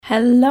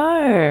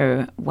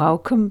Hello,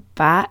 welcome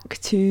back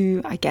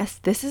to, I guess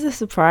this is a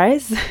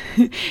surprise,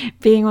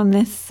 being on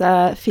this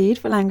feed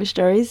for Language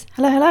Stories.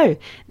 Hello.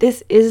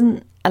 This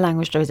isn't a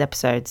Language Stories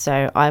episode,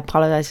 so I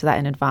apologise for that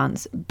in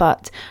advance,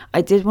 but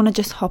I did want to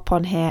just hop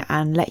on here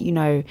and let you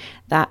know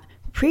that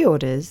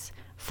pre-orders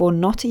for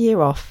Not a Year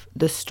Off,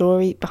 the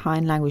story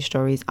behind Language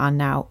Stories, are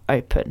now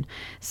open.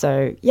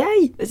 So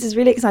yay, this is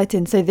really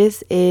exciting. So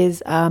this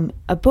is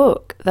a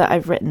book that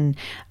I've written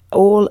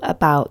all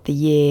about the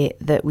year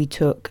that we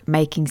took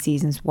making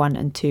seasons 1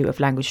 and 2 of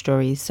Language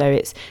Stories. So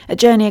it's a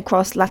journey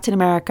across Latin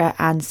America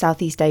and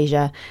Southeast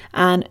Asia,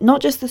 and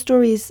not just the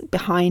stories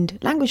behind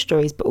Language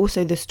Stories, but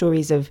also the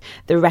stories of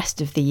the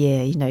rest of the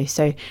year,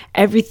 so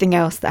everything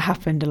else that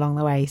happened along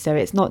the way. So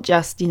it's not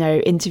just,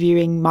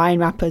 interviewing Mayan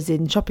rappers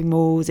in shopping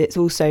malls, it's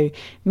also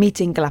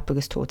meeting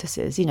Galapagos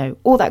tortoises,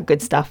 all that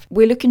good stuff.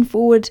 We're looking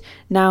forward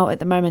now at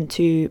the moment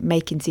to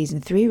making season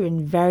 3. We're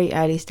in very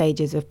early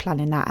stages of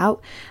planning that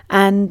out,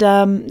 and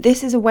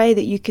this is a way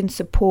that you can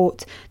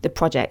support the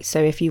project.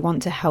 So if you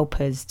want to help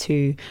us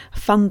to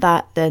fund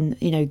that, then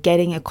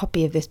getting a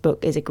copy of this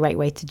book is a great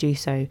way to do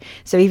so.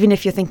 So even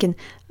if you're thinking,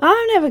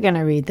 I'm never going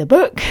to read the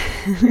book,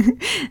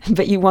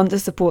 but you want to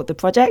support the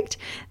project,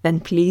 then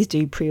please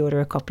do pre-order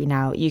a copy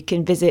now. You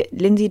can visit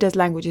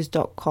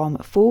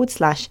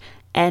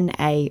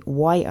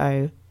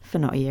lindsaydoeslanguages.com/NAYO for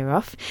Not a Year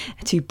Off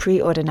to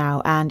pre-order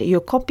now, and your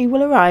copy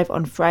will arrive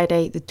on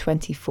Friday the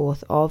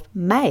 24th of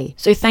May.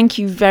 So thank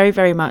you very,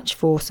 very much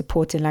for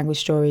supporting Language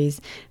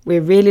Stories.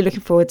 We're really looking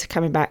forward to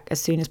coming back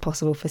as soon as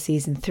possible for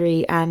season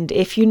 3, and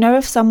if you know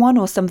of someone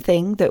or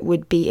something that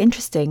would be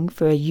interesting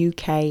for a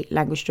UK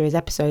Language Stories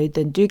episode,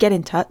 then do get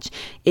in touch.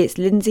 It's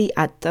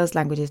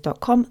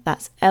lindsay@doeslanguages.com.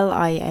 That's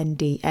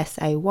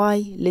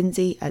LINDSAY,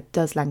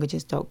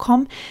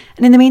 lindsay@doeslanguages.com.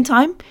 And in the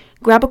meantime,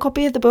 grab a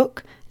copy of the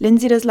book,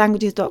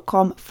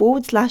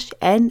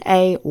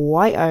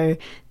 lindsaydoeslanguages.com/NAYO.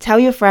 Tell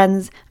your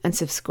friends and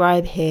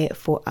subscribe here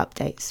for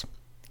updates.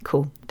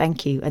 Cool.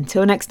 Thank you.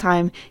 Until next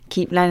time,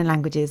 keep learning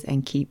languages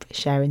and keep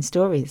sharing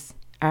stories.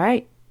 All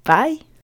right. Bye.